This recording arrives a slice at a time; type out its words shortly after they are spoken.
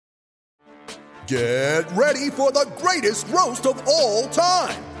Get ready for the greatest roast of all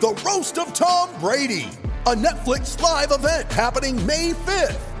time, the Roast of Tom Brady, a Netflix live event happening May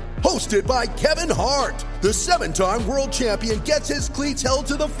 5th. Hosted by Kevin Hart, the 7-time world champion gets his cleats held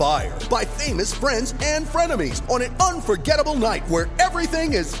to the fire by famous friends and frenemies on an unforgettable night where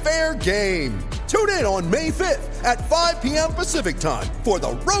everything is fair game. Tune in on May 5th at 5 p.m. Pacific time for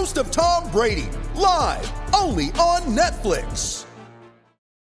the Roast of Tom Brady, live only on Netflix.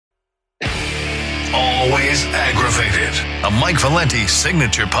 Always Aggravated, a Mike Valenti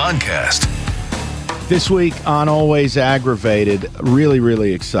signature podcast. This week on Always Aggravated,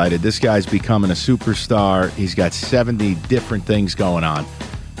 really excited. This guy's becoming a superstar. He's got 70 different things going on.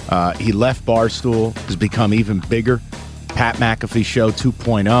 He left Barstool, has become even bigger. Pat McAfee Show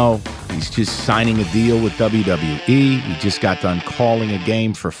 2.0. He's just signing a deal with WWE. He just got done calling a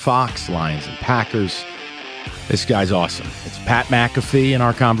game for Fox, Lions and Packers. This guy's awesome. It's Pat McAfee and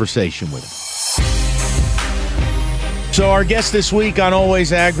our conversation with him. So our guest this week on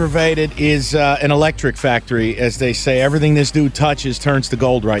Always Aggravated is an electric factory, as they say. Everything this dude touches turns to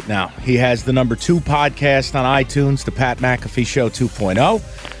gold right now. He has the #2 podcast on iTunes, the Pat McAfee Show 2.0.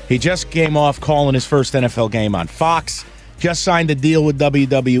 He just came off calling his first NFL game on Fox. Just signed a deal with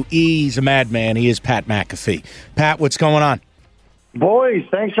WWE. He's a madman. He is Pat McAfee. Pat, what's going on? Boys,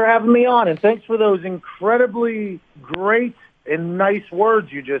 thanks for having me on, and thanks for those incredibly great and nice words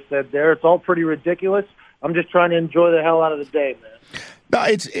you just said there. It's all pretty ridiculous. I'm just trying to enjoy the hell out of the day, man.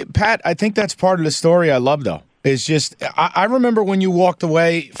 No, Pat, I think that's part of the story I love, though. It's just, I remember when you walked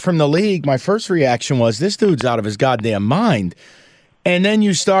away from the league, my first reaction was, this dude's out of his goddamn mind. And then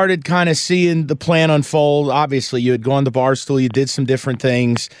you started kind of seeing the plan unfold. Obviously, you had gone to Barstool, you did some different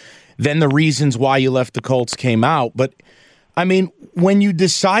things. Then the reasons why you left the Colts came out. But, I mean, when you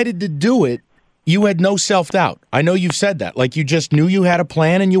decided to do it, you had no self-doubt. I know you've said that. Like, you just knew you had a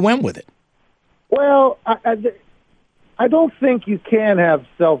plan and you went with it. Well, I don't think you can have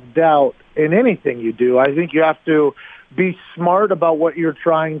self-doubt in anything you do. I think you have to be smart about what you're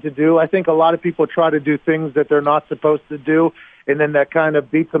trying to do. I think a lot of people try to do things that they're not supposed to do, and then that kind of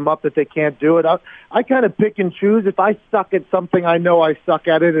beats them up that they can't do it. I kind of pick and choose. If I suck at something, I know I suck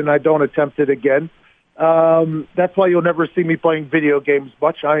at it, and I don't attempt it again. That's why you'll never see me playing video games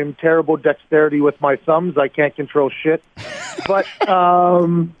much. I am terrible dexterity with my thumbs. I can't control shit. But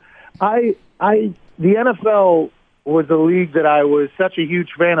the NFL was a league that I was such a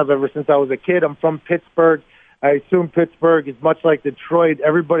huge fan of ever since I was a kid. I'm from Pittsburgh. I assume Pittsburgh is much like Detroit.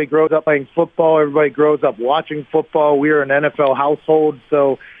 Everybody grows up playing football. Everybody grows up watching football. We are an NFL household,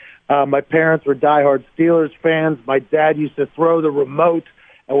 so my parents were diehard Steelers fans. My dad used to throw the remote,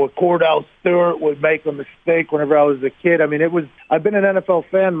 and when Cordell Stewart would make a mistake whenever I was a kid. I mean, I've been an NFL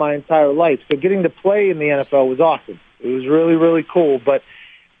fan my entire life, so getting to play in the NFL was awesome. It was really cool, but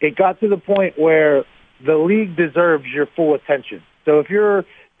it got to the point where the league deserves your full attention. So if you're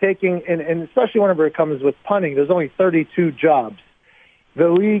taking, and especially whenever it comes with punting, there's only 32 jobs. The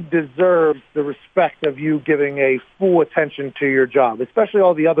league deserves the respect of you giving a full attention to your job, especially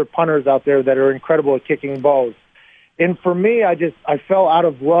all the other punters out there that are incredible at kicking balls. And for me, I fell out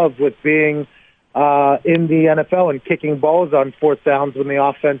of love with being in the NFL and kicking balls on fourth downs when the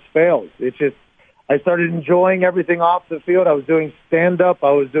offense fails. I started enjoying everything off the field. I was doing stand-up.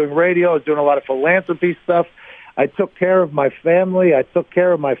 I was doing radio. I was doing a lot of philanthropy stuff. I took care of my family. I took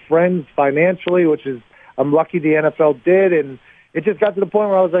care of my friends financially, which is I'm lucky the NFL did. And it just got to the point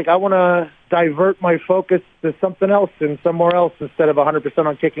where I was like, I want to divert my focus to something else and somewhere else instead of 100%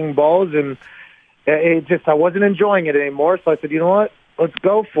 on kicking balls. And I wasn't enjoying it anymore. So I said, you know what? Let's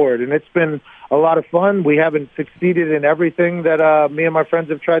go for it. And it's been a lot of fun. We haven't succeeded in everything that me and my friends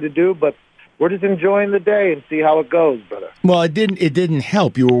have tried to do, but we're just enjoying the day and see how it goes, brother. Well, it didn't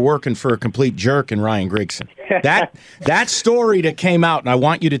help. You were working for a complete jerk in Ryan Grigson. That story that came out, and I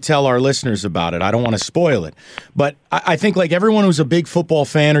want you to tell our listeners about it. I don't want to spoil it. But I think like everyone who's a big football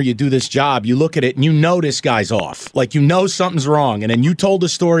fan or you do this job, you look at it and you know this guy's off. Like you know something's wrong. And then you told a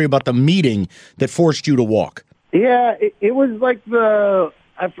story about the meeting that forced you to walk. Yeah, it was like the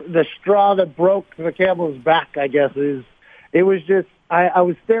straw that broke the camel's back, I guess. It was just, I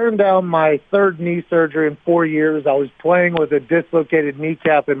was staring down my third knee surgery in 4 years. I was playing with a dislocated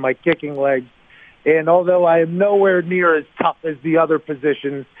kneecap in my kicking leg. And although I am nowhere near as tough as the other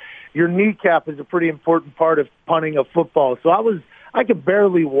positions, your kneecap is a pretty important part of punting a football. So I could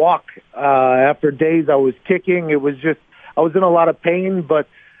barely walk after days I was kicking. It was just, I was in a lot of pain, but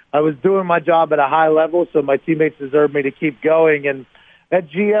I was doing my job at a high level, so my teammates deserved me to keep going. And that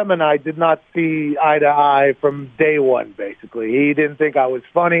GM and I did not see eye to eye from day one, basically. He didn't think I was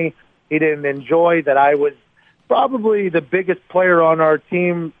funny. He didn't enjoy that I was probably the biggest player on our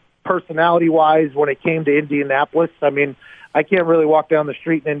team personality-wise when it came to Indianapolis. I mean, I can't really walk down the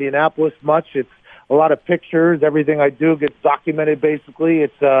street in Indianapolis much. It's a lot of pictures. Everything I do gets documented, basically.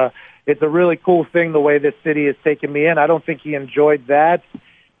 It's a really cool thing the way this city has taken me in. I don't think he enjoyed that.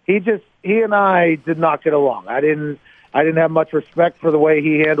 He and I did not get along. I didn't have much respect for the way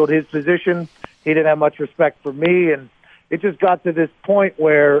he handled his position. He didn't have much respect for me, and it just got to this point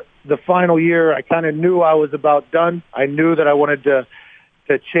where the final year I kind of knew I was about done. I knew that I wanted to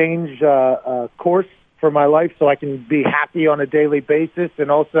change course for my life so I can be happy on a daily basis and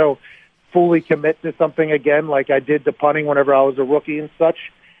also fully commit to something again like I did to punting whenever I was a rookie and such.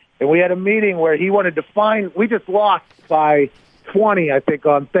 And we had a meeting where he wanted to find – we just lost by 20, I think,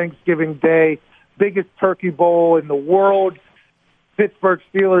 on Thanksgiving Day, biggest turkey bowl in the world. Pittsburgh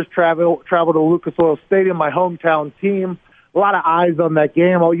Steelers travel to Lucas Oil Stadium, my hometown team. A lot of eyes on that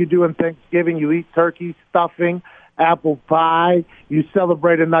game. All you do on Thanksgiving, you eat turkey, stuffing, apple pie. You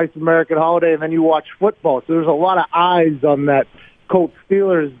celebrate a nice American holiday, and then you watch football. So there's a lot of eyes on that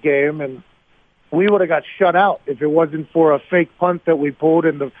Colts-Steelers game, and we would have got shut out if it wasn't for a fake punt that we pulled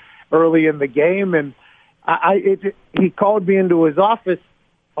early in the game. And he called me into his office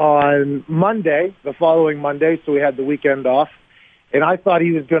on Monday, the following Monday, so we had the weekend off. And I thought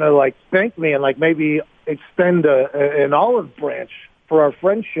he was going to, thank me and, maybe extend an olive branch for our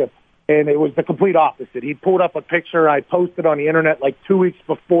friendship. And it was the complete opposite. He pulled up a picture I posted on the Internet 2 weeks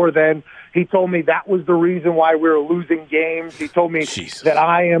before then. He told me that was the reason why we were losing games. He told me that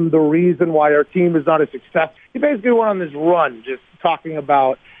I am the reason why our team is not a success. He basically went on this run just talking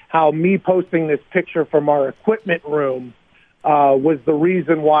about how me posting this picture from our equipment room was the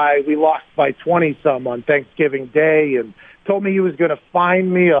reason why we lost by 20-some on Thanksgiving Day, and told me he was going to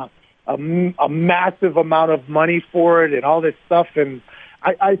find me a massive amount of money for it and all this stuff. And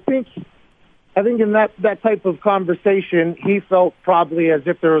I think in that type of conversation, he felt probably as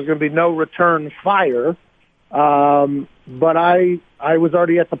if there was going to be no return fire. But I was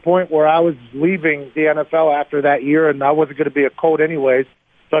already at the point where I was leaving the NFL after that year, and I wasn't going to be a Colt anyways.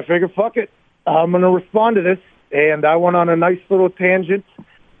 So I figured, fuck it, I'm going to respond to this. And I went on a nice little tangent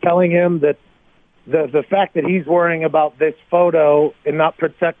telling him that the fact that he's worrying about this photo and not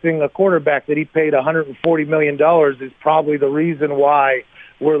protecting a quarterback that he paid $140 million is probably the reason why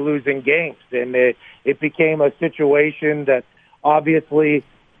we're losing games. And it became a situation that obviously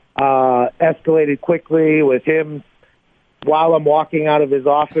escalated quickly with him while I'm walking out of his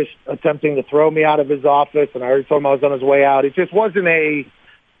office, attempting to throw me out of his office. And I already told him I was on his way out. It just wasn't a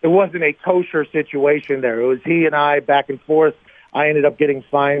kosher situation there. It was he and I back and forth. I ended up getting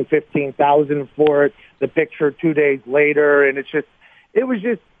fined $15,000 for it. The picture 2 days later, and it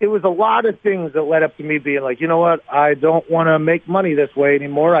was a lot of things that led up to me being like, you know what? I don't want to make money this way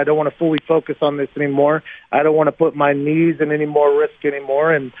anymore. I don't want to fully focus on this anymore. I don't want to put my knees in any more risk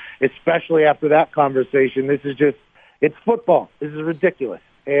anymore. And especially after that conversation, it's football. This is ridiculous.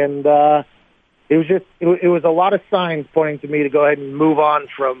 And it was a lot of signs pointing to me to go ahead and move on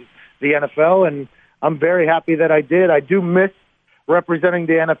from the NFL, and I'm very happy that I did. I do miss representing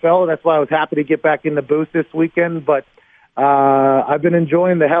the NFL. That's why I was happy to get back in the booth this weekend, but I've been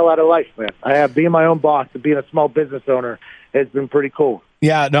enjoying the hell out of life, man. Being my own boss and being a small business owner has been pretty cool.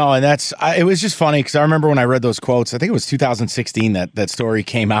 Yeah, no, and it was just funny because I remember when I read those quotes, I think it was 2016 that story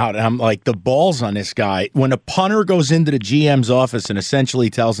came out, and I'm like, the balls on this guy. When a punter goes into the GM's office and essentially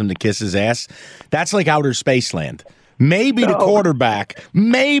tells him to kiss his ass, that's like outer space land. Maybe the quarterback,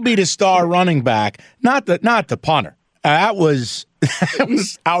 maybe the star running back, not the punter. That was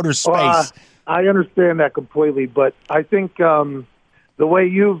outer space. I understand that completely, but I think the way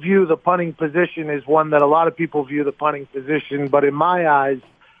you view the punting position is one that a lot of people view the punting position. But in my eyes,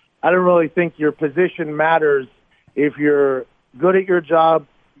 I don't really think your position matters if you're good at your job,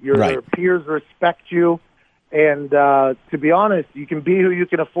 your peers respect you, and to be honest, you can be who you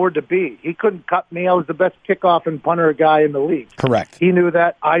can afford to be. He couldn't cut me. I was the best kickoff and punter guy in the league. Correct. He knew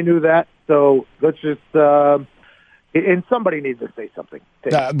that. I knew that. So let's just and somebody needs to say something.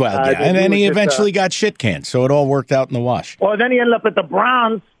 And then he eventually got shit canned, so it all worked out in the wash. Well, then he ended up at the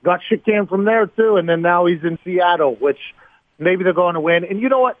Browns, got shit canned from there too, and then now he's in Seattle, which maybe they're going to win. And you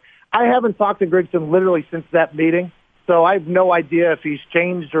know what? I haven't talked to Grigson literally since that meeting, so I have no idea if he's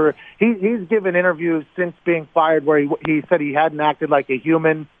changed or he's given interviews since being fired where he said he hadn't acted like a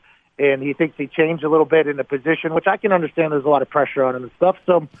human, and he thinks he changed a little bit in the position, which I can understand. There's a lot of pressure on him and stuff,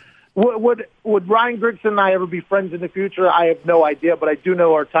 so. Would Ryan Grigson and I ever be friends in the future? I have no idea, but I do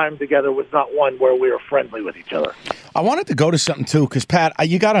know our time together was not one where we were friendly with each other. I wanted to go to something, too, because, Pat,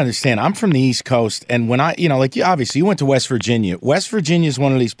 you got to understand, I'm from the East Coast, and when obviously you went to West Virginia. West Virginia is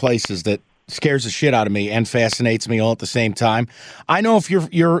one of these places that scares the shit out of me and fascinates me all at the same time. I know if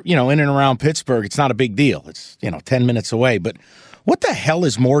you're in and around Pittsburgh, it's not a big deal. It's 10 minutes away. But what the hell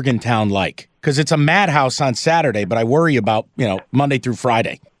is Morgantown like? Because it's a madhouse on Saturday, but I worry about Monday through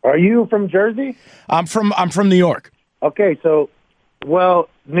Friday. Are you from Jersey? I'm from New York. Okay, so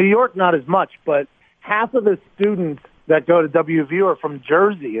New York not as much, but half of the students that go to WVU are from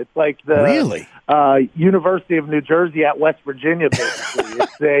Jersey. It's like the Really? University of New Jersey at West Virginia,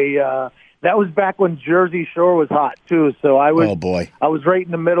 basically. That was back when Jersey Shore was hot too. So I was I was right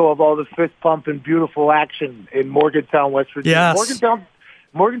in the middle of all the fist pump and beautiful action in Morgantown, West Virginia. Yes.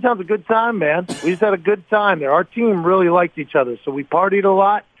 Morgantown's a good time, man. We just had a good time there. Our team really liked each other, so we partied a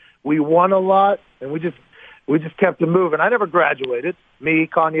lot, we won a lot, and we just kept it moving. I never graduated. Me,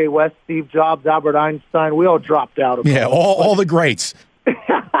 Kanye West, Steve Jobs, Albert Einstein, we all dropped out. All the greats.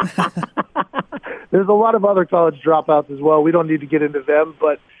 There's a lot of other college dropouts as well. We don't need to get into them,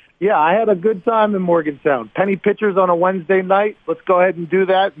 but yeah, I had a good time in Morgantown. Penny pitchers on a Wednesday night. Let's go ahead and do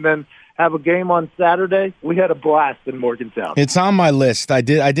that, and then have a game on Saturday. We had a blast in Morgantown. It's on my list. I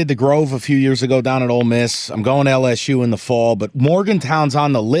did the Grove a few years ago down at Ole Miss. I'm going to LSU in the fall, but Morgantown's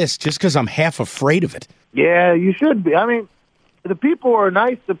on the list just because I'm half afraid of it. Yeah, you should be. I mean, the people are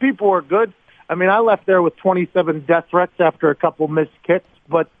nice. The people are good. I mean, I left there with 27 death threats after a couple missed kicks,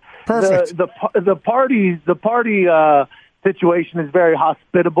 but Perfect. the party situation is very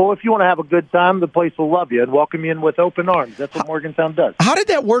hospitable. If you want to have a good time, the place will love you and welcome you in with open arms. That's what Morgantown does. How did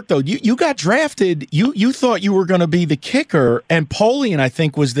that work, though? You got drafted. You thought you were going to be the kicker, and Polian, I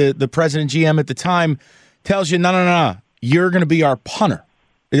think, was the president GM at the time, tells you, no, you're going to be our punter.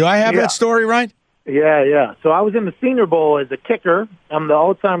 Do I have that story right? Yeah. So I was in the Senior Bowl as a kicker. I'm the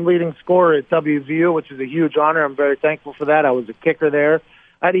all-time leading scorer at WVU, which is a huge honor. I'm very thankful for that. I was a kicker there.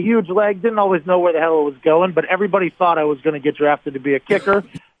 I had a huge leg, didn't always know where the hell it was going, but everybody thought I was going to get drafted to be a kicker.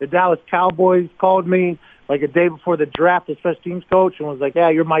 The Dallas Cowboys called me like a day before the draft as special teams coach and was like, yeah,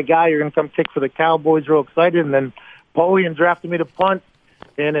 you're my guy. You're going to come kick for the Cowboys. Real excited. And then Polian drafted me to punt.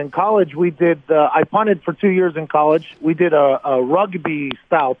 And in college, I punted for 2 years in college. We did a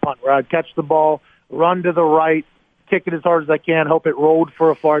rugby-style punt where I'd catch the ball, run to the right, kick it as hard as I can, hope it rolled for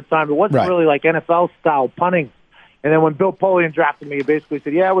a far time. It wasn't really like NFL-style punting. And then when Bill Polian drafted me, he basically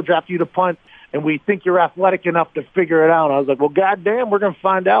said, yeah, we'll draft you to punt, and we think you're athletic enough to figure it out. I was like, well, goddamn, we're going to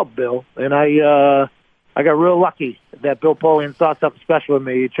find out, Bill. And I got real lucky that Bill Polian saw something special in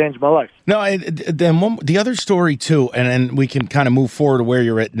me. He changed my life. No, then the other story, too, and then we can kind of move forward to where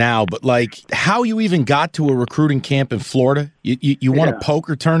you're at now, but like how you even got to a recruiting camp in Florida. You won a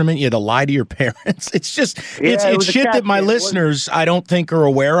poker tournament. You had to lie to your parents. It's just, it's shit that my listeners, I don't think, are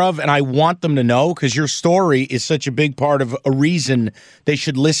aware of, and I want them to know because your story is such a big part of a reason they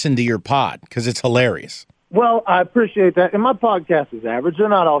should listen to your pod because it's hilarious. Well, I appreciate that. And my podcast is average. They're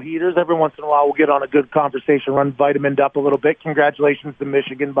not all heaters. Every once in a while, we'll get on a good conversation, run vitamined up a little bit. Congratulations to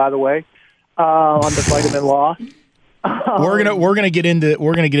Michigan, by the way, on the vitamin law. We're gonna get into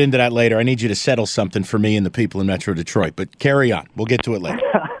that later. I need you to settle something for me and the people in Metro Detroit. But carry on. We'll get to it later.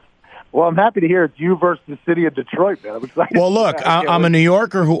 Well, I'm happy to hear it's you versus the city of Detroit, man. I'm excited. Well, look, I'm a New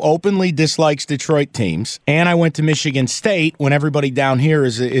Yorker who openly dislikes Detroit teams, and I went to Michigan State when everybody down here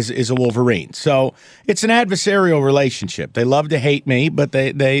is a Wolverine. So it's an adversarial relationship. They love to hate me, but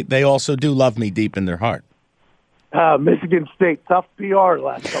they also do love me deep in their heart. Michigan State, tough PR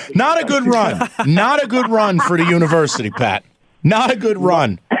last couple of years. Not a good run. Not a good run for the university, Pat. Not a good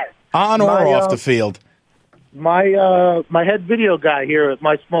run, on or off the field. My head video guy here at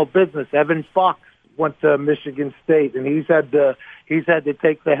my small business, Evan Fox, went to Michigan State, and he's had to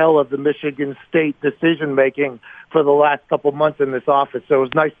take the hell of the Michigan State decision making for the last couple months in this office. So it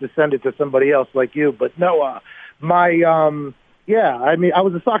was nice to send it to somebody else like you. But no, I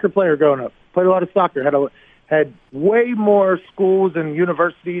was a soccer player growing up. Played a lot of soccer. Had way more schools and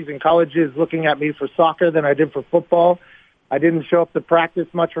universities and colleges looking at me for soccer than I did for football. I didn't show up to practice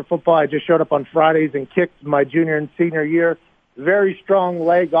much for football. I just showed up on Fridays and kicked my junior and senior year. Very strong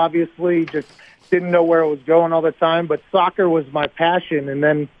leg, obviously. Just didn't know where it was going all the time. But soccer was my passion. And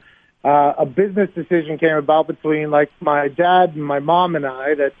then a business decision came about between like my dad and my mom and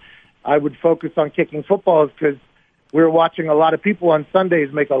I that I would focus on kicking footballs because we were watching a lot of people on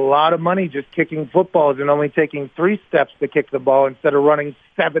Sundays make a lot of money just kicking footballs and only taking 3 steps to kick the ball instead of running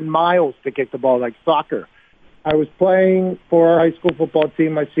 7 miles to kick the ball like soccer. I was playing for our high school football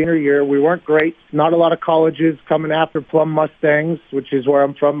team my senior year. We weren't great. Not a lot of colleges coming after Plum Mustangs, which is where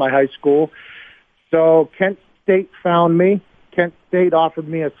I'm from, my high school. So Kent State found me. Kent State offered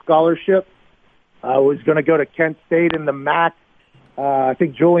me a scholarship. I was going to go to Kent State in the MAC. I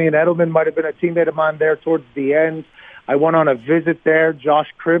think Julian Edelman might have been a teammate of mine there towards the end. I went on a visit there. Josh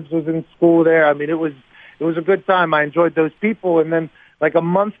Cribbs was in school there. I mean, it was a good time. I enjoyed those people. And then like a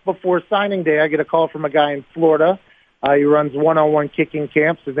month before signing day, I get a call from a guy in Florida. He runs one-on-one kicking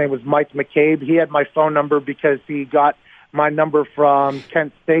camps. His name was Mike McCabe. He had my phone number because he got my number from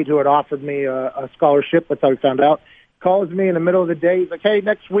Kent State, who had offered me a scholarship. That's how he found out. Calls me in the middle of the day. He's like, hey,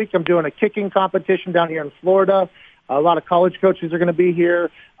 next week I'm doing a kicking competition down here in Florida. A lot of college coaches are going to be here.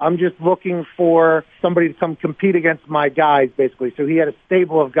 I'm just looking for somebody to come compete against my guys, basically. So he had a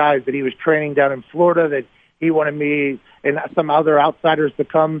stable of guys that he was training down in Florida that he wanted me and some other outsiders to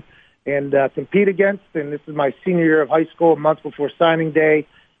come and compete against. And this is my senior year of high school, a month before signing day.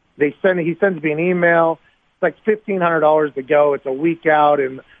 He sends me an email. It's like $1,500 to go. It's a week out.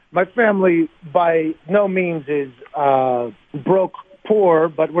 And my family by no means is broke poor,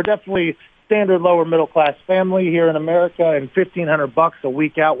 but we're definitely standard lower middle class family here in America, and $1,500 a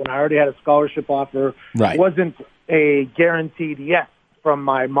week out when I already had a scholarship offer wasn't a guaranteed yes from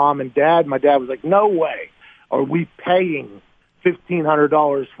my mom and dad. My dad was like, no way are we paying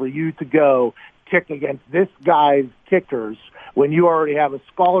 $1,500 for you to go kick against this guy's kickers when you already have a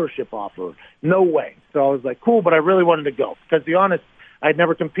scholarship offer. No way. So I was like, cool, but I really wanted to go because, to be honest, I'd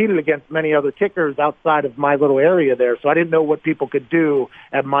never competed against many other kickers outside of my little area there, so I didn't know what people could do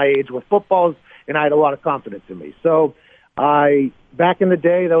at my age with footballs, and I had a lot of confidence in me. So back in the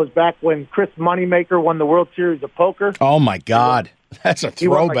day, that was back when Chris Moneymaker won the World Series of Poker. Oh, my God. That's a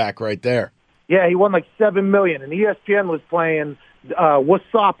throwback right there. Yeah, he won like $7 million, and ESPN was playing What's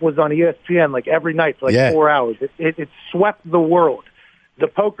Up was on ESPN like every night for like 4 hours. It swept the world. The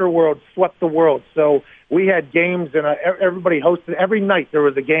poker world swept the world. So we had games, and everybody hosted. Every night there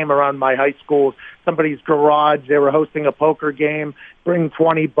was a game around my high school, somebody's garage. They were hosting a poker game. Bring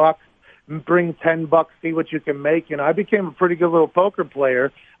 $20, bring $10, see what you can make. And I became a pretty good little poker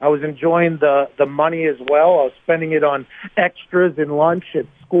player. I was enjoying the money as well. I was spending it on extras and lunch at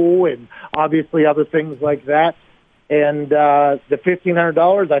school and obviously other things like that. And the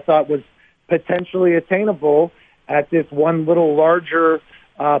 $1,500 I thought was potentially attainable at this one little larger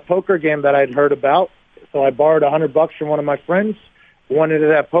poker game that I'd heard about. So I borrowed $100 from one of my friends, went into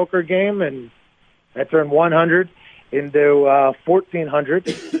that poker game, and I turned 100 into 1,400,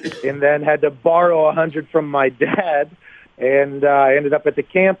 and then had to borrow 100 from my dad, and I ended up at the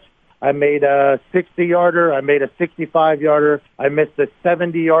camp. I made a 60-yarder. I made a 65-yarder. I missed a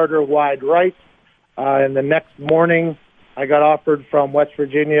 70-yarder wide right. And the next morning, I got offered from West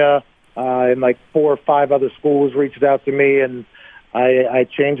Virginia, and like 4 or 5 other schools reached out to me, and I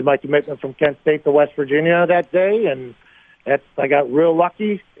changed my commitment from Kent State to West Virginia that day, and I got real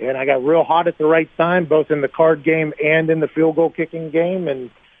lucky, and I got real hot at the right time, both in the card game and in the field goal kicking game, and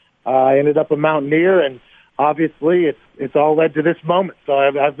I ended up a Mountaineer, and obviously it's all led to this moment. So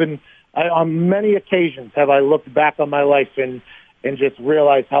I've been on many occasions have I looked back on my life and just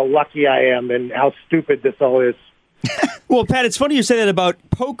realized how lucky I am and how stupid this all is. Well, Pat, it's funny you say that about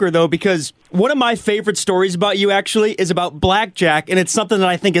poker, though, because one of my favorite stories about you, actually, is about blackjack, and it's something that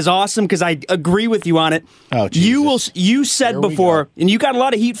I think is awesome because I agree with you on it. Oh, Jesus. You said before, and you got a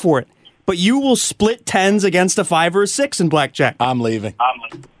lot of heat for it, but you will split tens against a 5 or a 6 in blackjack. I'm leaving.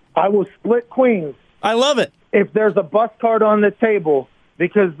 I will split queens. I love it. If there's a bus card on the table,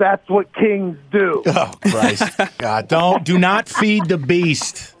 because that's what kings do. Oh, Christ. God, do not feed the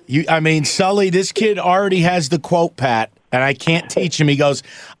beast. Sully, this kid already has the quote, Pat, and I can't teach him. He goes,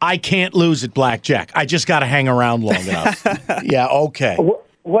 I can't lose at blackjack. I just got to hang around long enough. Yeah, okay.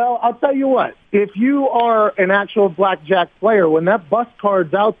 Well, I'll tell you what. If you are an actual blackjack player, when that bus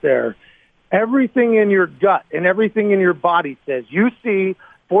card's out there, everything in your gut and everything in your body says you see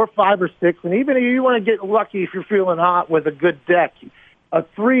 4, 5, or 6, and even if you want to get lucky if you're feeling hot with a good deck, a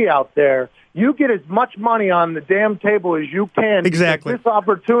 3 out there, you get as much money on the damn table as you can. Exactly. This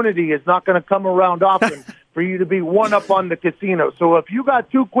opportunity is not going to come around often for you to be one up on the casino. So if you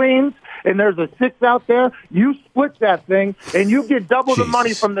got 2 queens and there's a 6 out there, you split that thing and you get double the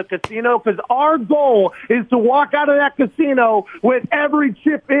money from the casino, because our goal is to walk out of that casino with every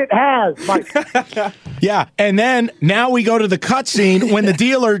chip it has, Mike. Yeah, and then now we go to the cutscene when the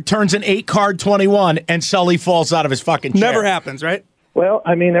dealer turns an 8-card 21 and Sully falls out of his fucking chair. Never happens, right? Well,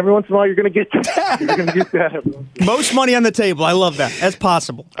 I mean, every once in a while you're going to get that. You're going to get that. Most money on the table. I love that. That's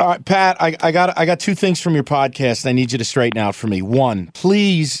possible. All right, Pat, I got 2 things from your podcast I need you to straighten out for me. 1,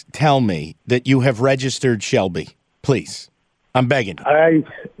 please tell me that you have registered Shelby. Please. I'm begging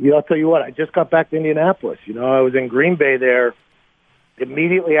you. I'll tell you what, I just got back to Indianapolis. I was in Green Bay there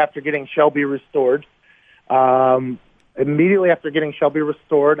immediately after getting Shelby restored. Immediately after getting Shelby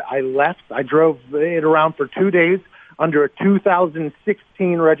restored, I left. I drove it around for 2 days under a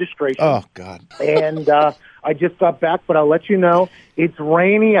 2016 registration. Oh, God. And I just got back, but I'll let you know. It's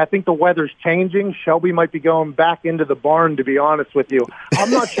rainy. I think the weather's changing. Shelby might be going back into the barn, to be honest with you.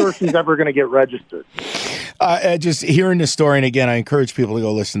 I'm not sure if she's ever going to get registered. Just hearing this story, and again, I encourage people to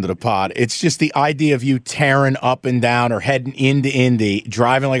go listen to the pod. It's just the idea of you tearing up and down or heading into Indy,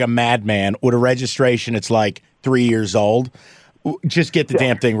 driving like a madman with a registration. It's like 3 years old. Just get the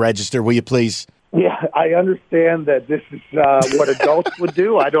damn thing registered, will you please? Yeah, I understand that this is what adults would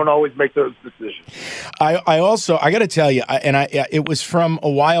do. I don't always make those decisions. I got to tell you, it was from a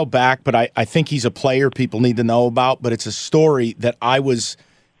while back, but I think he's a player people need to know about, but it's a story that I was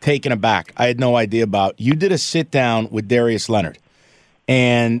taken aback. I had no idea about. You did a sit-down with Darius Leonard,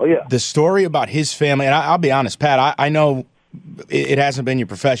 and the story about his family, and I'll be honest, Pat, I know it hasn't been your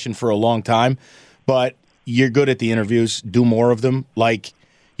profession for a long time, but you're good at the interviews. Do more of them. Like,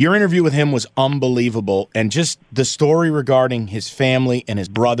 your interview with him was unbelievable, and just the story regarding his family and his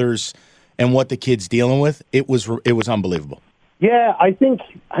brothers and what the kid's dealing with, it was unbelievable. Yeah, I think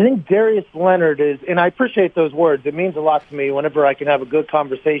Darius Leonard is, and I appreciate those words. It means a lot to me whenever I can have a good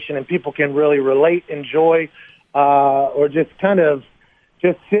conversation and people can really relate, enjoy, or just kind of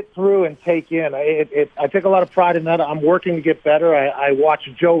just sit through and take in. I take a lot of pride in that. I'm working to get better. I watch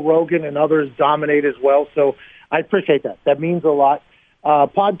Joe Rogan and others dominate as well, so I appreciate that. That means a lot.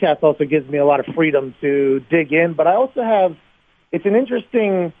 Podcast also gives me a lot of freedom to dig in, but I also have, it's an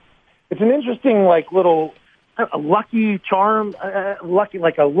interesting like little a lucky charm,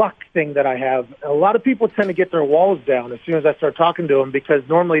 like a luck thing that I have. A lot of people tend to get their walls down as soon as I start talking to them because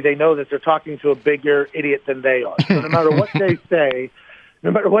normally they know that they're talking to a bigger idiot than they are. So no matter what they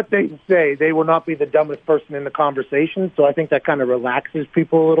say, they will not be the dumbest person in the conversation. So I think that kind of relaxes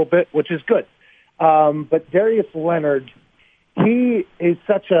people a little bit, which is good. But Darius Leonard, he is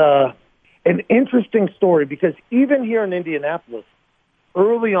such an interesting story because even here in Indianapolis,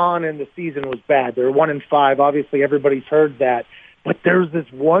 early on in the season was bad. They were 1-5. Obviously, everybody's heard that. But there's this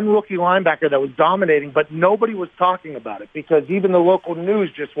one rookie linebacker that was dominating, but nobody was talking about it because even the local news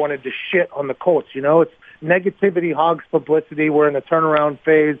just wanted to shit on the Colts. You know, it's negativity hogs publicity. We're in a turnaround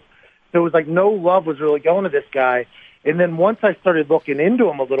phase. So it was like no love was really going to this guy. And then once I started looking into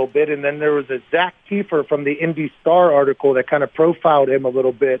him a little bit, and then there was a Zach Tiefer from the Indy Star article that kind of profiled him a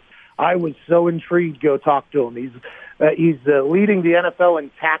little bit, I was so intrigued to go talk to him. He's leading the NFL in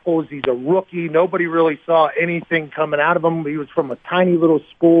tackles. He's a rookie. Nobody really saw anything coming out of him. He was from a tiny little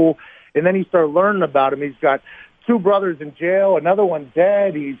school. And then he started learning about him. He's got 2 brothers in jail, another one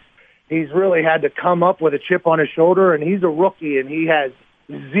dead. He's really had to come up with a chip on his shoulder, and he's a rookie, and he has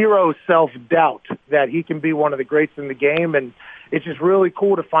zero self-doubt that he can be one of the greats in the game. And it's just really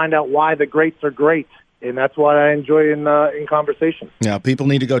cool to find out why the greats are great. And that's what I enjoy in conversation. Yeah, people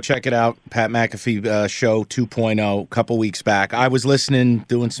need to go check it out. Pat McAfee Show 2.0 a couple weeks back. I was listening,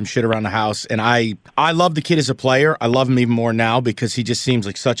 doing some shit around the house, and I love the kid as a player. I love him even more now because he just seems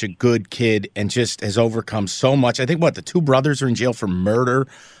like such a good kid and just has overcome so much. I think, the 2 brothers are in jail for murder.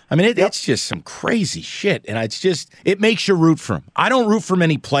 I mean, it's just some crazy shit, and it makes you root for him. I don't root for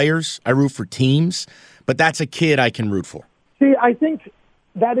many players. I root for teams, but that's a kid I can root for. See, I think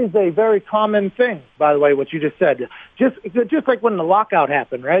that is a very common thing, by the way, what you just said. Just like when the lockout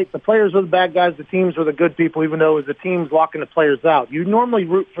happened, right? The players were the bad guys, the teams were the good people, even though it was the teams locking the players out. You normally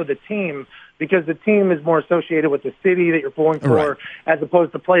root for the team because the team is more associated with the city that you're pulling for, right, as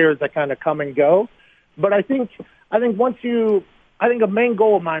opposed to players that kind of come and go. But I think a main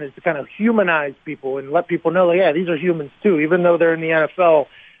goal of mine is to kind of humanize people and let people know, yeah, these are humans too. Even though they're in the NFL,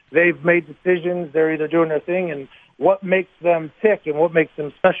 they've made decisions, they're either doing their thing, and what makes them tick and what makes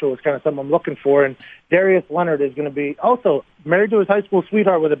them special is kind of something I'm looking for. And Darius Leonard is going to be also married to his high school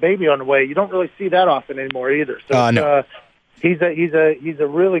sweetheart with a baby on the way. You don't really see that often anymore either. So no. He's a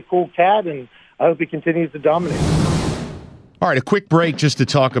really cool cat, and I hope he continues to dominate. All right, a quick break just to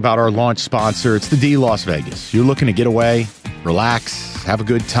talk about our launch sponsor. It's the D Las Vegas. You're looking to get away, relax, have a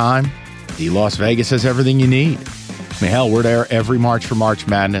good time. D Las Vegas has everything you need. I mean, hell, we're there every March for March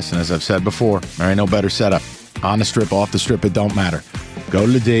Madness, and as I've said before, there ain't no better setup. On the strip, off the strip, it don't matter. Go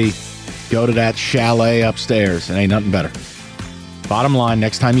to the D, go to that chalet upstairs. It ain't nothing better. Bottom line,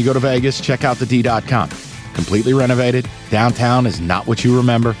 next time you go to Vegas, check out thed.com. Completely renovated. Downtown is not what you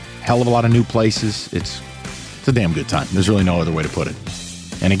remember. Hell of a lot of new places. It's a damn good time. There's really no other way to put it.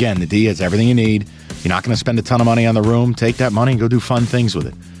 And again, the D has everything you need. You're not going to spend a ton of money on the room. Take that money and go do fun things with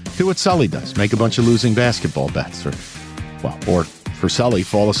it. Do what Sully does. Make a bunch of losing basketball bets. Or for Sully,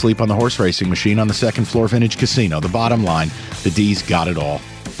 fall asleep on the horse racing machine on the second floor Vintage Casino. The bottom line, the D's got it all.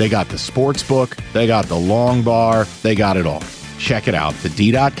 They got the sports book. They got the long bar. They got it all. Check it out,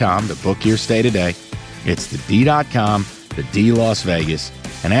 thed.com, to book your stay today. It's the D.com, the D Las Vegas.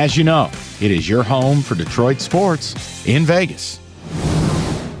 And as you know, it is your home for Detroit sports in Vegas.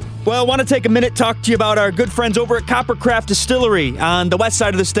 Well, I want to take a minute to talk to you about our good friends over at Coppercraft Distillery on the west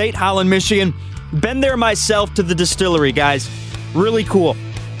side of the state, Holland, Michigan. Been there myself to the distillery, guys. Really cool.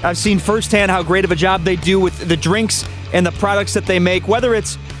 I've seen firsthand how great of a job they do with the drinks and the products that they make, whether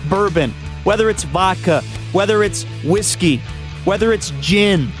it's bourbon, whether it's vodka, whether it's whiskey, whether it's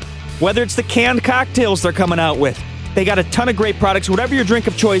gin, whether it's the canned cocktails they're coming out with. They got a ton of great products. Whatever your drink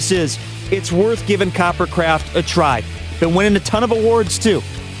of choice is, it's worth giving Coppercraft a try. Been winning a ton of awards, too.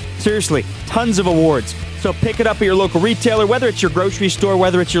 Seriously, tons of awards. So pick it up at your local retailer, whether it's your grocery store,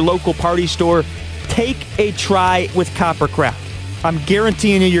 whether it's your local party store. Take a try with Coppercraft. I'm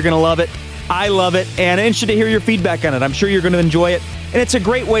guaranteeing you're going to love it. I love it, and I'm interested to hear your feedback on it. I'm sure you're going to enjoy it. And it's a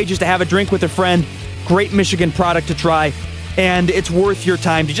great way just to have a drink with a friend. Great Michigan product to try, and it's worth your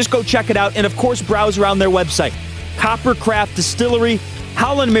time to just go check it out. And, of course, browse around their website. Coppercraft Distillery,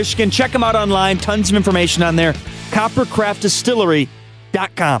 Holland, Michigan. Check them out online. Tons of information on there.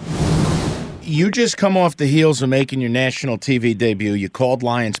 CoppercraftDistillery.com. You just come off the heels of making your national TV debut. You called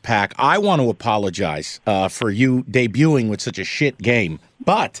Lions Pack. I want to apologize for you debuting with such a shit game.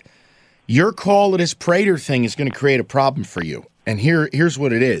 But your call of this Prater thing is going to create a problem for you. And here's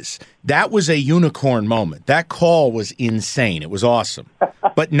what it is. That was a unicorn moment. That call was insane. It was awesome.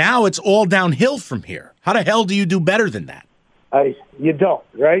 But now it's all downhill from here. How the hell do you do better than that? You don't,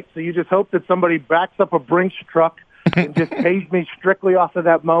 right? So you just hope that somebody backs up a Brinks truck and just pays me strictly off of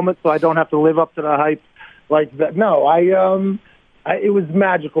that moment so I don't have to live up to the hype like that. No, it was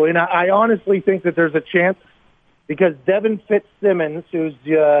magical. And I honestly think that there's a chance because Devin Fitzsimmons, who's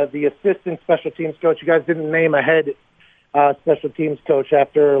the assistant special teams coach, you guys didn't name a head special teams coach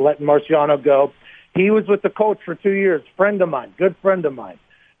after letting Marciano go. He was with the coach for 2 years, friend of mine, good friend of mine.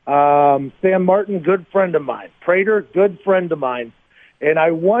 Sam Martin, good friend of mine. Prater, good friend of mine. And I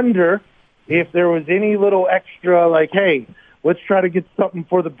wonder if there was any little extra, like, hey, let's try to get something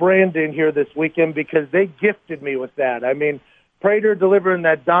for the brand in here this weekend because they gifted me with that. I mean, Prater delivering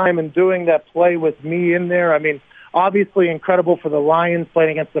that dime and doing that play with me in there, I mean, obviously incredible for the Lions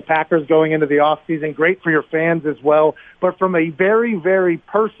playing against the Packers going into the offseason, great for your fans as well. But from a very, very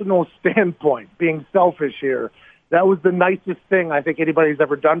personal standpoint, being selfish here, that was the nicest thing I think anybody's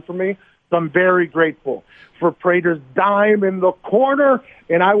ever done for me. So I'm very grateful for Prater's dime in the corner,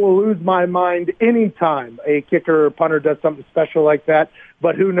 and I will lose my mind anytime a kicker or punter does something special like that.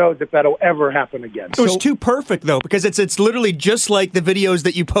 But who knows if that'll ever happen again. It was too perfect, though, because it's literally just like the videos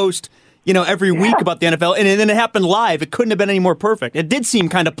that you post, every week about the NFL, and then it happened live. It couldn't have been any more perfect. It did seem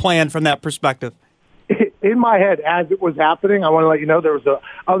kind of planned from that perspective. In my head, as it was happening, I want to let you know there was a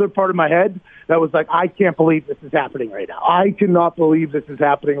other part of my head that was like, I can't believe this is happening right now. I cannot believe this is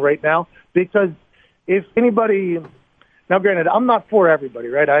happening right now because if anybody, now granted, I'm not for everybody,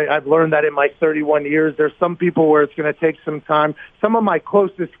 right? I've learned that in my 31 years. There's some people where it's going to take some time. Some of my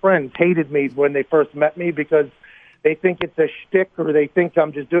closest friends hated me when they first met me because they think it's a shtick or they think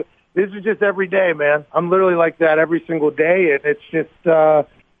I'm just doing. This is just every day, man. I'm literally like that every single day, and it's just.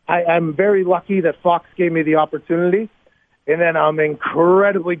 I'm very lucky that Fox gave me the opportunity, and then I'm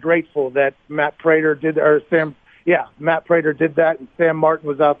incredibly grateful that Matt Prater did that, and Sam Martin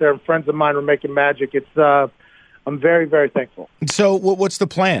was out there, and friends of mine were making magic. I'm very, very thankful. So what's the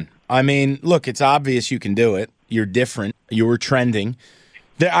plan? I mean, look, it's obvious you can do it. You're different. You were trending.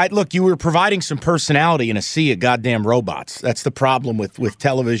 Look, you were providing some personality in a sea of goddamn robots. That's the problem with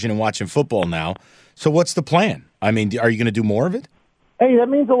television and watching football now. So what's the plan? I mean, are you going to do more of it? Hey, that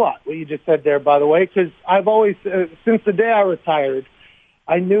means a lot, what you just said there, by the way, because I've always, since the day I retired,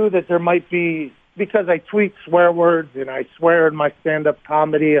 I knew that there might be, because I tweet swear words and I swear in my stand-up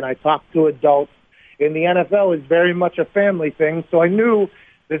comedy and I talk to adults, and the NFL is very much a family thing, so I knew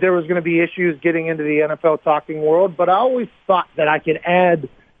that there was going to be issues getting into the NFL talking world, but I always thought that I could add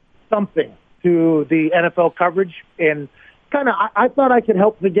something to the NFL coverage, and I thought I could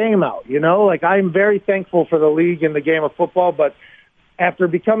help the game out, Like, I'm very thankful for the league and the game of football, but after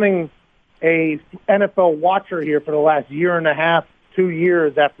becoming a NFL watcher here for the last year and a half, 2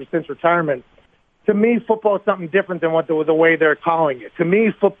 years since retirement, to me, football is something different than the way they're calling it. To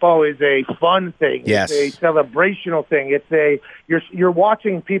me, football is a fun thing. Yes. It's a celebrational thing. You're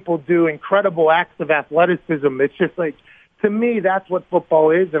watching people do incredible acts of athleticism. It's just like, to me, that's what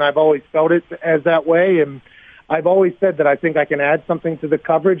football is, and I've always felt it as that way. And I've always said that I think I can add something to the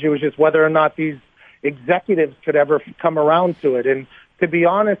coverage. It was just whether or not these executives could ever come around to it. And to be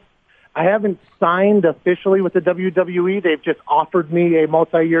honest, I haven't signed officially with the WWE. They've just offered me a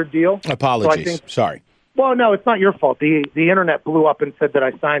multi-year deal. Apologies. Sorry. Well, no, it's not your fault. The internet blew up and said that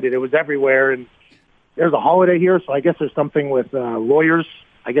I signed it. It was everywhere, and there's a holiday here, so I guess there's something with lawyers.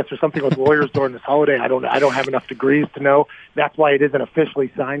 I guess there's something with lawyers during this holiday. I don't have enough degrees to know. That's why it isn't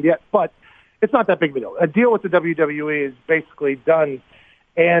officially signed yet. But it's not that big of a deal. A deal with the WWE is basically done,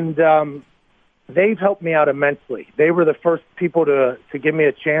 and they've helped me out immensely. They were the first people to give me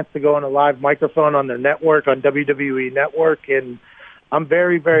a chance to go on a live microphone on their network, on WWE Network, and I'm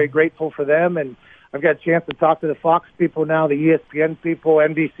very, very grateful for them. And I've got a chance to talk to the Fox people now, the ESPN people,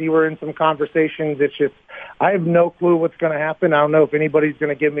 NBC. We're in some conversations. It's just, I have no clue what's going to happen. I don't know if anybody's going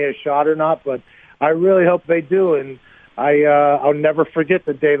to give me a shot or not, but I really hope they do. And I'll never forget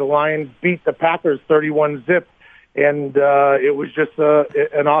the day the Lions beat the Packers 31-0. And it was just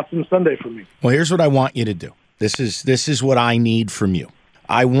an awesome Sunday for me. Well, here's what I want you to do. This is what I need from you.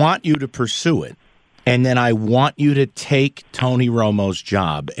 I want you to pursue it, and then I want you to take Tony Romo's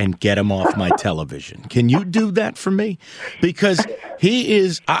job and get him off my television. Can you do that for me? Because he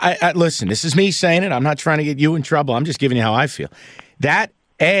is. I listen. This is me saying it. I'm not trying to get you in trouble. I'm just giving you how I feel. That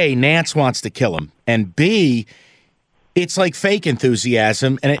A, Nance wants to kill him, and B, it's like fake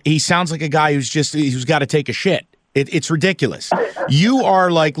enthusiasm, and he sounds like a guy who's got to take a shit. It's ridiculous. You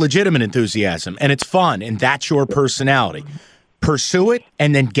are like legitimate enthusiasm, and it's fun, and that's your personality. Pursue it,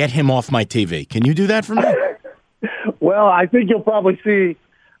 and then get him off my TV. Can you do that for me? Well, I think you'll probably see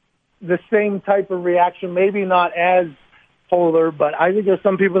the same type of reaction, maybe not as polar, but I think there's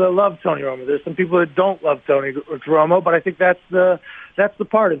some people that love Tony Romo. There's some people that don't love Tony Romo, but I think that's the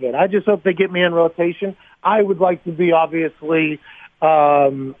part of it. I just hope they get me in rotation. I would like to be, obviously,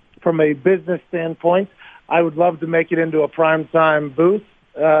 from a business standpoint, I would love to make it into a primetime booth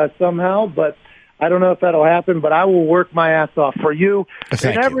somehow, but I don't know if that'll happen, but I will work my ass off for you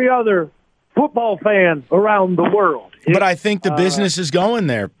and every other football fan around the world. But I think the business is going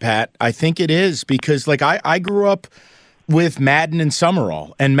there, Pat. I think it is because, like, I grew up with Madden and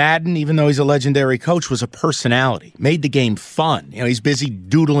Summerall, and Madden, even though he's a legendary coach, was a personality, made the game fun. You know, he's busy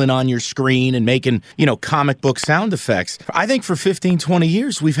doodling on your screen and making, comic book sound effects. I think for 15, 20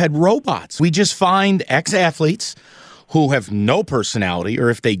 years, we've had robots. We just find ex-athletes who have no personality, or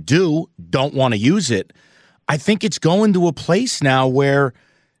if they do, don't want to use it. I think it's going to a place now where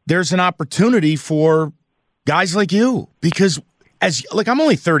there's an opportunity for guys like you, because I'm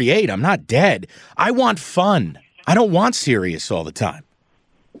only 38. I'm not dead. I want fun. I don't want serious all the time.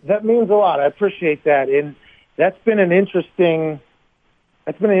 That means a lot. I appreciate that. And that's been an interesting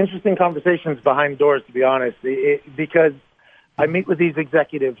conversations behind doors, to be honest, because I meet with these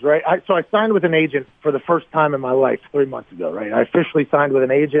executives, right? So I signed with an agent for the first time in my life 3 months ago, right? I officially signed with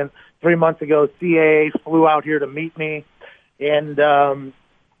an agent 3 months ago. CAA flew out here to meet me. And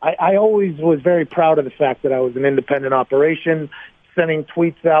I always was very proud of the fact that I was an independent operation, sending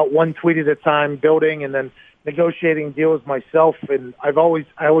tweets out, one tweet at a time, building, and then negotiating deals myself. And I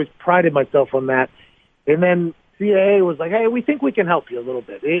always prided myself on that. And then CAA was like, hey, we think we can help you a little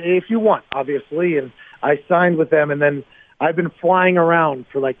bit, if you want, obviously. And I signed with them, and then I've been flying around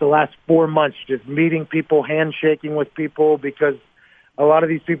for like the last 4 months, just meeting people, handshaking with people, because a lot of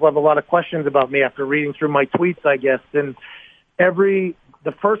these people have a lot of questions about me after reading through my tweets, I guess. And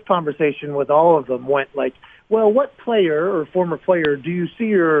the first conversation with all of them went like, well, what player or former player do you see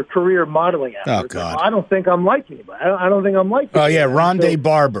your career modeling after? Oh, God. I don't think I'm like anybody. I don't think I'm like anybody. Oh, yeah, Rondé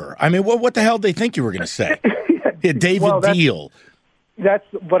Barber. I mean, what the hell did they think you were going to say? Yeah, David Deal.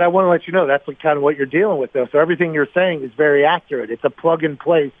 But I want to let you know that's kind of what you're dealing with, though. So everything you're saying is very accurate. It's a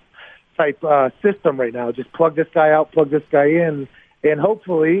plug-and-play type system right now. Just plug this guy out, plug this guy in, and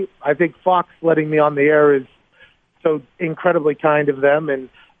hopefully, I think Fox letting me on the air is so incredibly kind of them, and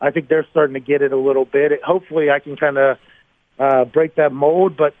I think they're starting to get it a little bit. Hopefully, I can kind of break that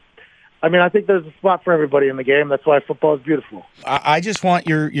mold, but I mean, I think there's a spot for everybody in the game. That's why football is beautiful. I just want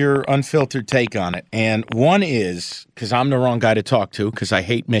your unfiltered take on it. And one is, because I'm the wrong guy to talk to, because I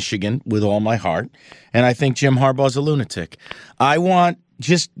hate Michigan with all my heart, and I think Jim Harbaugh's a lunatic. I want,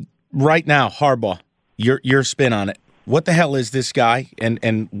 just right now, Harbaugh, your spin on it. What the hell is this guy,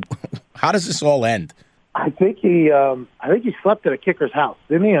 and how does this all end? I think he slept at a kicker's house,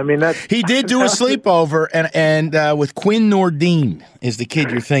 didn't he? I mean, he did do a sleepover, and with Quinn Nordin is the kid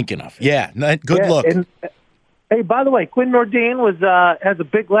you're thinking of. Yeah, good look. And, hey, by the way, Quinn Nordin has a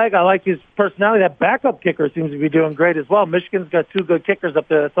big leg. I like his personality. That backup kicker seems to be doing great as well. Michigan's got two good kickers up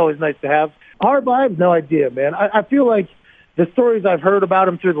there. That's always nice to have. Harbaugh, I have no idea, man. I feel like the stories I've heard about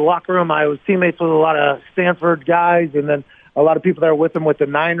him through the locker room, I was teammates with a lot of Stanford guys, and then a lot of people that were with him with the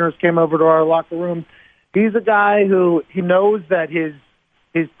Niners came over to our locker room. He's a guy who he knows that his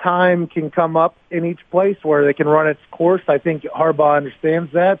time can come up in each place where they can run its course. I think Harbaugh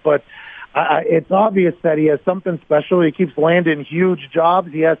understands that, but it's obvious that he has something special. He keeps landing huge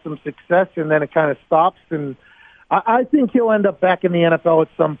jobs. He has some success, and then it kind of stops. And I think he'll end up back in the NFL at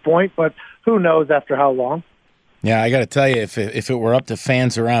some point, but who knows after how long. Yeah, I got to tell you, if it were up to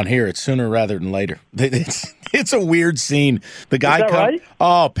fans around here, it's sooner rather than later. It's a weird scene. The guy Is that right?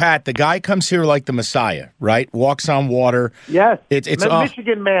 Oh, Pat, the guy comes here like the Messiah, right? Walks on water. Yes, it's a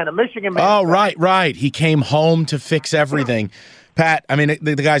Michigan man. Oh, right. He came home to fix everything. Pat, I mean,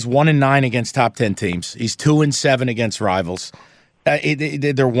 the guy's 1-9 against top 10 teams. He's 2-7 against rivals. They're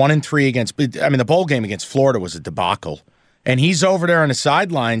 1-3 against. I mean, the bowl game against Florida was a debacle, and he's over there on the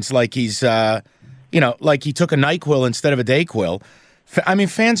sidelines like he's. Like he took a NyQuil instead of a Dayquil. I mean,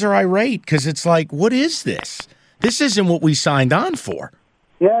 fans are irate because it's like, what is this? This isn't what we signed on for.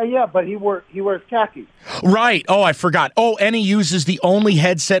 Yeah, but he wears khakis. Right. Oh, I forgot. Oh, and he uses the only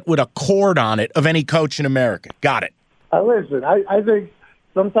headset with a cord on it of any coach in America. Got it. Listen, I think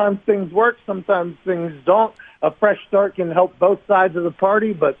sometimes things work, sometimes things don't. A fresh start can help both sides of the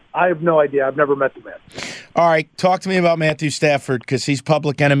party, but I have no idea. I've never met the man. All right, talk to me about Matthew Stafford because he's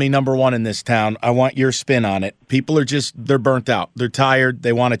public enemy number one in this town. I want your spin on it. People are they're burnt out. They're tired.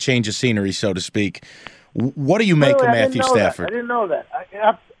 They want to change the scenery, so to speak. What do you make of Matthew Stafford? I didn't know that.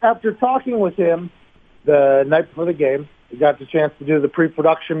 After talking with him the night before the game, we got the chance to do the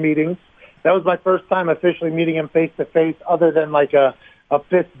pre-production meetings. That was my first time officially meeting him face-to-face other than like a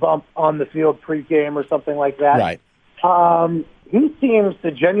fist bump on the field pregame or something like that. Right. He seems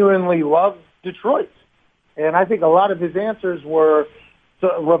to genuinely love Detroit. And I think a lot of his answers were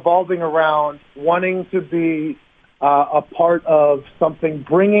revolving around wanting to be a part of something,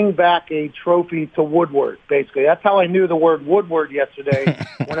 bringing back a trophy to Woodward, basically. That's how I knew the word Woodward yesterday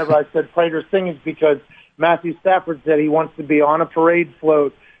whenever I said Prater's thing is because Matthew Stafford said he wants to be on a parade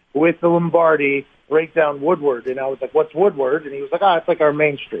float with the Lombardi right down Woodward. And I was like, what's Woodward? And he was like, it's like our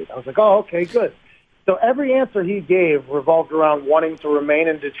main street. I was like, oh, okay, good. So every answer he gave revolved around wanting to remain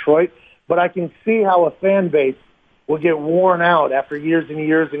in Detroit, but I can see how a fan base will get worn out after years and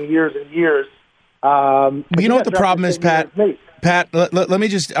years and years and years. You know what the problem is, Pat? Pat, let me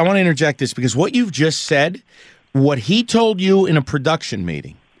just, I want to interject this because what you've just said, what he told you in a production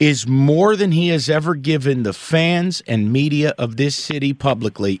meeting is more than he has ever given the fans and media of this city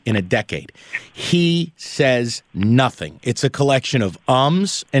publicly in a decade. He says nothing. It's a collection of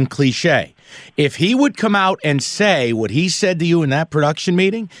ums and cliche. If he would come out and say what he said to you in that production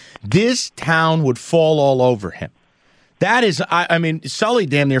meeting, this town would fall all over him. That is, I mean, Sully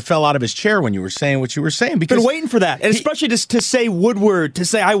damn near fell out of his chair when you were saying what you were saying. Because been waiting for that, and especially just to say Woodward, to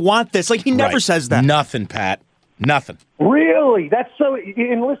say I want this. Like he never says that. Nothing, Pat. Nothing. Really? That's so.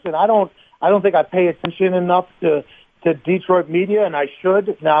 And listen, I don't think I pay attention enough to Detroit media, and I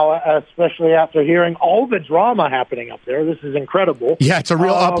should now, especially after hearing all the drama happening up there. This is incredible. Yeah, it's a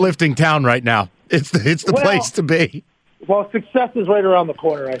real uplifting town right now. It's the place to be. Well, success is right around the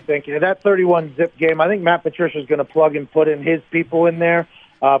corner, I think. And that 31-zip game, I think Matt Patricia is going to plug and put in his people in there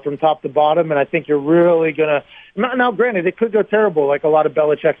from top to bottom, and I think you're really going to. Now, granted, it could go terrible, like a lot of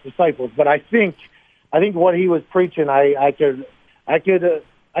Belichick's disciples, but I think what he was preaching, I could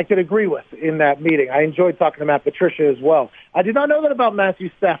agree with in that meeting. I enjoyed talking to Matt Patricia as well. I did not know that about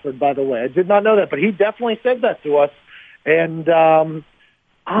Matthew Stafford, by the way. I did not know that, but he definitely said that to us. And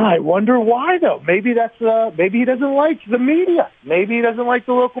I wonder why, though. Maybe maybe he doesn't like the media. Maybe he doesn't like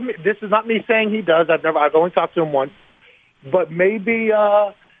the local media. This is not me saying he does. I've only talked to him once. But maybe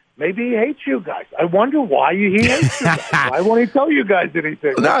he hates you guys. I wonder why he hates you guys. Why won't he tell you guys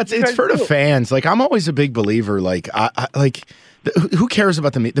anything? No, it's for the fans. Like, I'm always a big believer. Like, who cares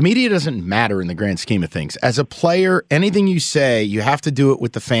about the media? The media doesn't matter in the grand scheme of things. As a player, anything you say, you have to do it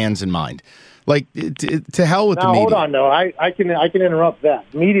with the fans in mind. Like, to hell with the media. Hold on, though. I can interrupt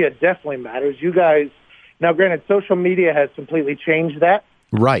that. Media definitely matters. You guys, now granted, social media has completely changed that.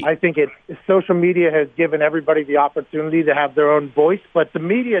 Right. I think social media has given everybody the opportunity to have their own voice, but the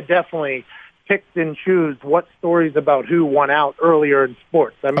media definitely picked and choose what stories about who won out earlier in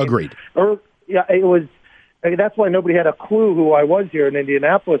sports. I mean, agreed. It was. That's why nobody had a clue who I was here in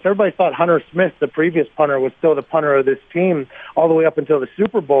Indianapolis. Everybody thought Hunter Smith, the previous punter, was still the punter of this team all the way up until the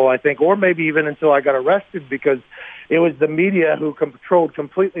Super Bowl, I think, or maybe even until I got arrested because it was the media who controlled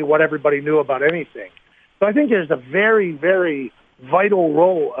completely what everybody knew about anything. So I think there's a very, very vital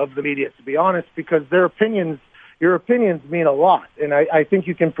role of the media, to be honest, because your opinions mean a lot. And I think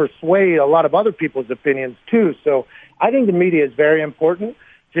you can persuade a lot of other people's opinions, too. So I think the media is very important,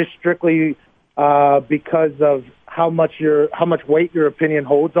 just strictly because of how much weight your opinion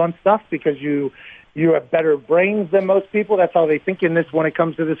holds on stuff, because you have better brains than most people. That's how they think in this when it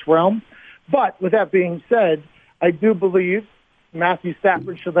comes to this realm. But with that being said, I do believe Matthew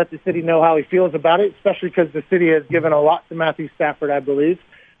Stafford should let the city know how he feels about it, especially because the city has given a lot to Matthew Stafford, I believe.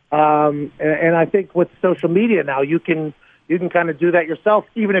 And I think with social media now, you can kind of do that yourself,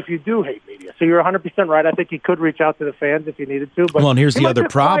 even if you do hate media. So you're 100% right. I think he could reach out to the fans if he needed to. But well, and here's the other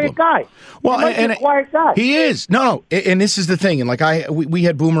problem. Quiet guy. Well, he might be a quiet guy. He is. No. And this is the thing. And like we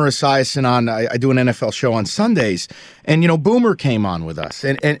had Boomer Esiason on. I do an NFL show on Sundays, and Boomer came on with us,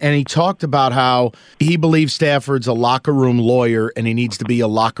 and he talked about how he believes Stafford's a locker room lawyer, and he needs to be a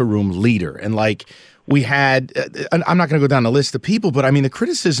locker room leader, and like. We had, I'm not going to go down the list of people, but I mean, the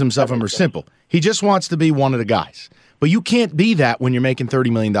criticisms of him are simple. He just wants to be one of the guys. But you can't be that when you're making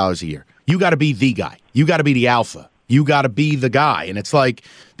 $30 million a year. You got to be the guy. You got to be the alpha. You got to be the guy. And it's like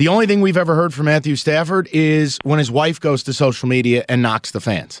the only thing we've ever heard from Matthew Stafford is when his wife goes to social media and knocks the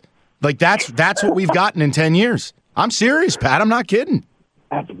fans. Like that's what we've gotten in 10 years. I'm serious, Pat. I'm not kidding.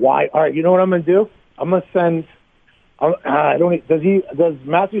 That's why. All right, you know what I'm going to do? I'm going to send. Does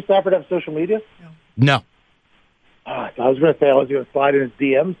Matthew Stafford have social media? No. I was going to say I was going to slide in his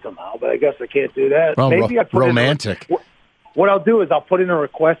DM somehow, but I guess I can't do that. Oh, maybe I put romantic. What I'll do is I'll put in a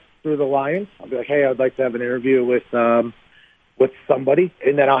request through the Lions. I'll be like, hey, I'd like to have an interview with somebody,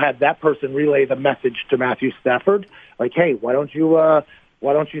 and then I'll have that person relay the message to Matthew Stafford. Like, hey, why don't you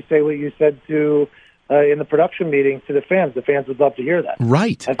say what you said to in the production meeting to the fans? The fans would love to hear that.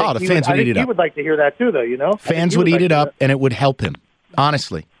 Right. The fans would eat it up. He would like to hear that too, though. Fans would eat it up, and it would help him.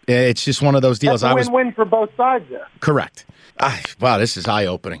 Honestly, it's just one of those deals. That's a win-win for both sides there. Correct. Wow, this is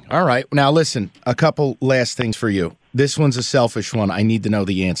eye-opening. All right. Now, listen, a couple last things for you. This one's a selfish one. I need to know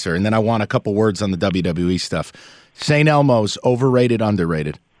the answer. And then I want a couple words on the WWE stuff. St. Elmo's, overrated,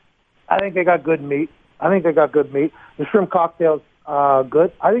 underrated? I think they got good meat. The shrimp cocktail's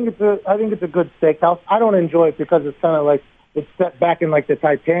good. I think it's a good steakhouse. I don't enjoy it because it's kind of like it's set back in like the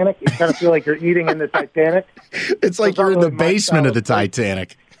Titanic. You kind of feel like you're eating in the Titanic. It's like you're in the basement of the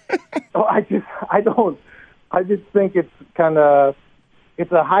Titanic. I just think it's kind of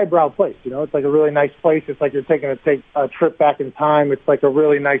it's a highbrow place. It's like a really nice place. It's like you're taking a trip back in time. It's like a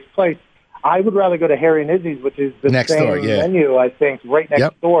really nice place. I would rather go to Harry and Izzy's, which is the next same door, menu, I think, right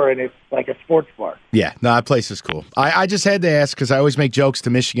next door, and it's like a sports bar. Yeah, no, that place is cool. I just had to ask because I always make jokes to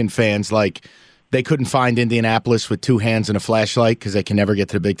Michigan fans like they couldn't find Indianapolis with two hands and a flashlight because they can never get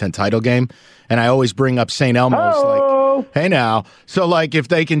to the Big Ten title game. And I always bring up St. Elmo's like, hey now. So like if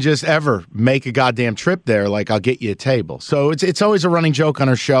they can just ever make a goddamn trip there, like I'll get you a table. So it's always a running joke on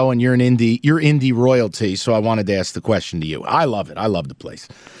our show, and you're indie royalty. So I wanted to ask the question to you. I love it. I love the place.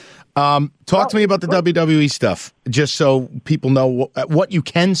 Talk to me about the WWE stuff, just so people know what you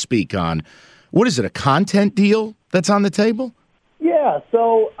can speak on. What is it, a content deal that's on the table? Yeah,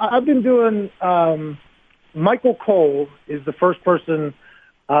 so I've been doing Michael Cole is the first person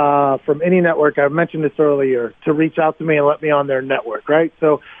from any network, I mentioned this earlier, to reach out to me and let me on their network, right?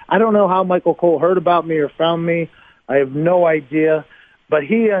 So I don't know how Michael Cole heard about me or found me. I have no idea. But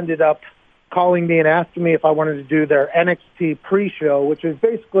he ended up calling me and asking me if I wanted to do their NXT pre-show, which is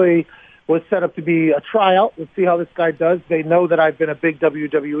basically was set up to be a tryout. Let's see how this guy does. They know that I've been a big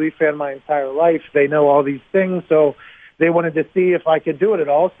WWE fan my entire life. They know all these things, so they wanted to see if I could do it at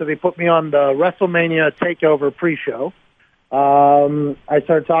all. So they put me on the WrestleMania TakeOver pre-show. I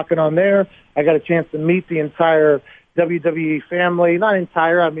started talking on there. I got a chance to meet the entire WWE family. Not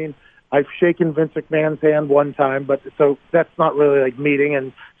entire, I mean, I've shaken Vince McMahon's hand one time, but so that's not really like meeting.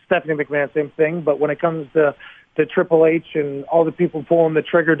 And Stephanie McMahon, same thing. But when it comes to Triple H and all the people pulling the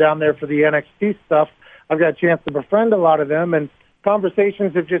trigger down there for the NXT stuff, I've got a chance to befriend a lot of them. And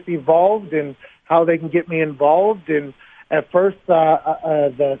conversations have just evolved and how they can get me involved. And at first,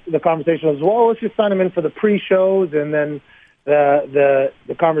 the conversation was, well, let's just sign them in for the pre-shows. And then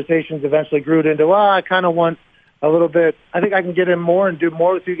the conversations eventually grew into, well, I kind of want a little bit. I think I can get in more and do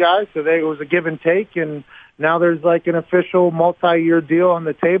more with you guys. So it was a give and take. And now there's like an official multi-year deal on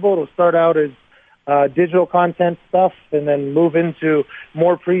the table. It'll start out as digital content stuff and then move into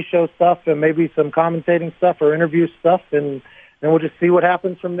more pre-show stuff and maybe some commentating stuff or interview stuff. And we'll just see what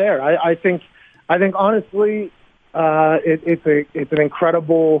happens from there. I think honestly, it's an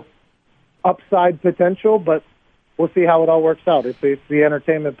incredible upside potential, but we'll see how it all works out. It's the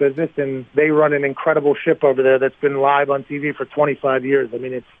entertainment business, and they run an incredible ship over there that's been live on TV for 25 years. I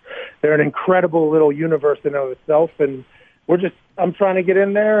mean, they're an incredible little universe in and of itself, and I'm trying to get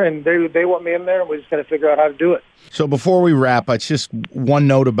in there, and they want me in there, and we just got to figure out how to do it. So before we wrap, it's just one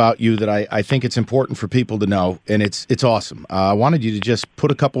note about you that I think it's important for people to know, and it's awesome. I wanted you to just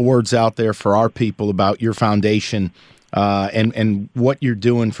put a couple words out there for our people about your foundation and what you're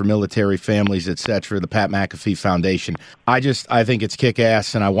doing for military families, et cetera, the Pat McAfee Foundation. I think it's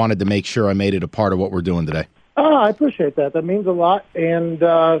kick-ass, and I wanted to make sure I made it a part of what we're doing today. Oh, I appreciate that. That means a lot, and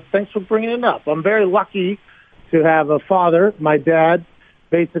thanks for bringing it up. I'm very lucky to have a father. My dad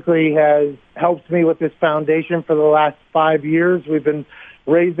basically has helped me with this foundation for the last 5 years. We've been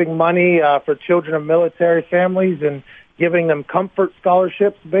raising money for children of military families and giving them comfort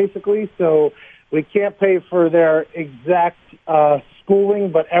scholarships, basically. So we can't pay for their exact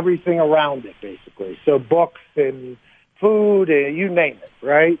schooling, but everything around it, basically. So books and food, you name it,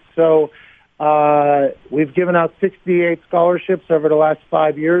 right? So we've given out 68 scholarships over the last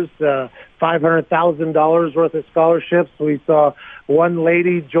 5 years, $500,000 worth of scholarships. We saw one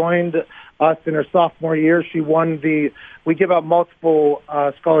lady joined us in her sophomore year. She won we give out multiple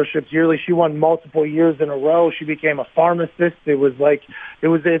scholarships yearly. She won multiple years in a row. She became a pharmacist.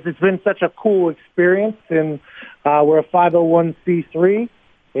 It's been such a cool experience, and we're a 501c3.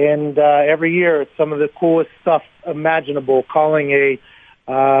 And every year, it's some of the coolest stuff imaginable, calling a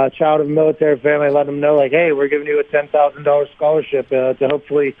child of a military family, let them know, like, hey, we're giving you a $10,000 scholarship to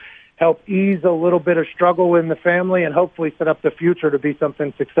hopefully help ease a little bit of struggle in the family and hopefully set up the future to be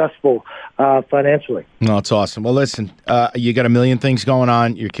something successful financially. No, it's awesome. Well, listen, you got a million things going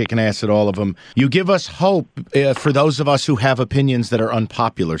on. You're kicking ass at all of them. You give us hope for those of us who have opinions that are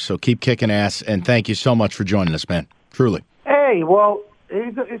unpopular. So keep kicking ass, and thank you so much for joining us, man. Truly. Hey, well,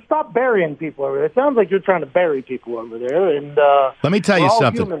 stop burying people over there. It sounds like you're trying to bury people over there. And let me tell you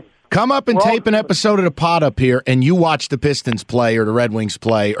something. Humans. Come up and tape an episode of the pod up here, and you watch the Pistons play or the Red Wings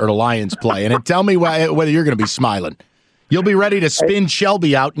play or the Lions play, and tell me whether you're going to be smiling. You'll be ready to spin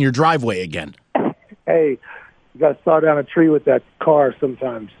Shelby out in your driveway again. Hey, you got to saw down a tree with that car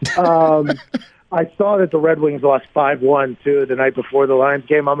sometimes. I saw that the Red Wings lost 5-1 too the night before the Lions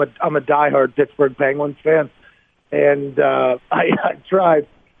game. I'm a diehard Pittsburgh Penguins fan. And I tried.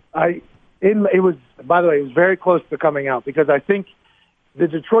 It was, by the way, it was very close to coming out because I think the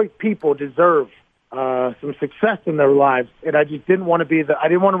Detroit people deserve some success in their lives, and I just didn't want to I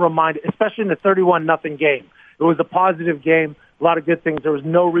didn't want to remind, especially in the 31-0 game. It was a positive game, a lot of good things. There was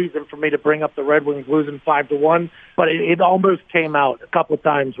no reason for me to bring up the Red Wings losing 5-1, but it almost came out a couple of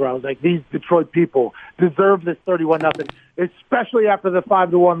times where I was like, these Detroit people deserve this 31-0, especially after the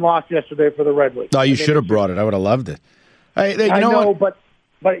 5-1 loss yesterday for the Red Wings. No, you should have brought it. I would have loved it. Hey, I know, but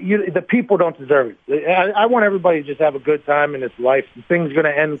the people don't deserve it. I want everybody to just have a good time in this life. Things going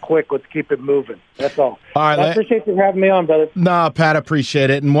to end quick. Let's keep it moving. That's all. All right, I appreciate you having me on, brother. No, Pat, appreciate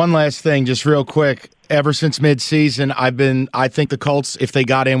it. And one last thing, just real quick. Ever since midseason, I think the Colts, if they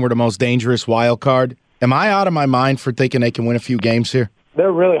got in, were the most dangerous wild card. Am I out of my mind for thinking they can win a few games here?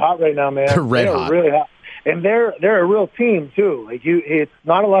 They're really hot right now, man. They're red hot. Really hot. And they're a real team too. Like it's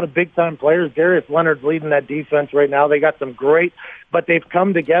not a lot of big time players. Darius Leonard's leading that defense right now. They got some great, but they've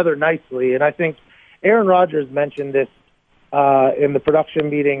come together nicely. And I think Aaron Rodgers mentioned this in the production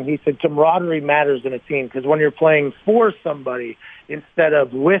meeting. He said camaraderie matters in a team because when you're playing for somebody instead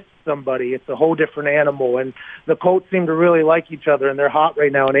of with somebody, it's a whole different animal. And the Colts seem to really like each other, and they're hot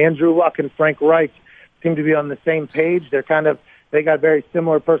right now. And Andrew Luck and Frank Reich seem to be on the same page. They got very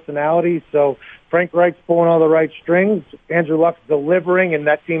similar personalities. So Frank Reich's pulling all the right strings. Andrew Luck's delivering, and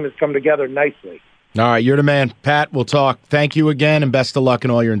that team has come together nicely. All right, you're the man. Pat, we'll talk. Thank you again, and best of luck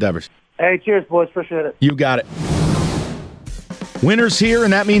in all your endeavors. Hey, cheers, boys. Appreciate it. You got it. Winter's here,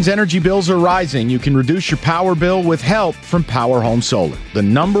 and that means energy bills are rising. You can reduce your power bill with help from Power Home Solar, the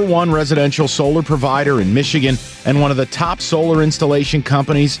 #1 residential solar provider in Michigan and one of the top solar installation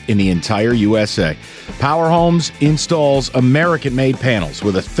companies in the entire USA. Power Homes installs American-made panels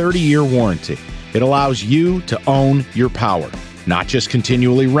with a 30-year warranty. It allows you to own your power, not just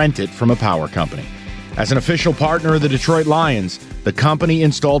continually rent it from a power company. As an official partner of the Detroit Lions, the company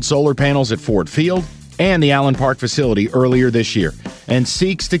installed solar panels at Ford Field and the Allen Park facility earlier this year, and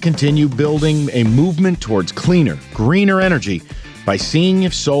seeks to continue building a movement towards cleaner, greener energy by seeing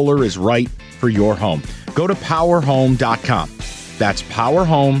if solar is right for your home. Go to powerhome.com. That's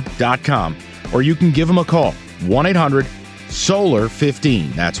powerhome.com. Or you can give them a call,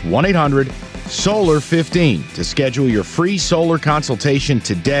 1-800-SOLAR-15. That's 1-800-SOLAR-15 to schedule your free solar consultation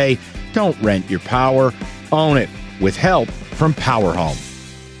today. Don't rent your power, own it with help from Power Home.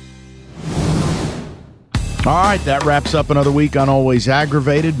 All right, that wraps up another week on Always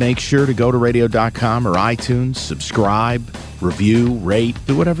Aggravated. Make sure to go to radio.com or iTunes, subscribe, review, rate,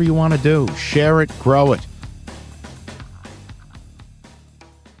 do whatever you want to do. Share it, grow it.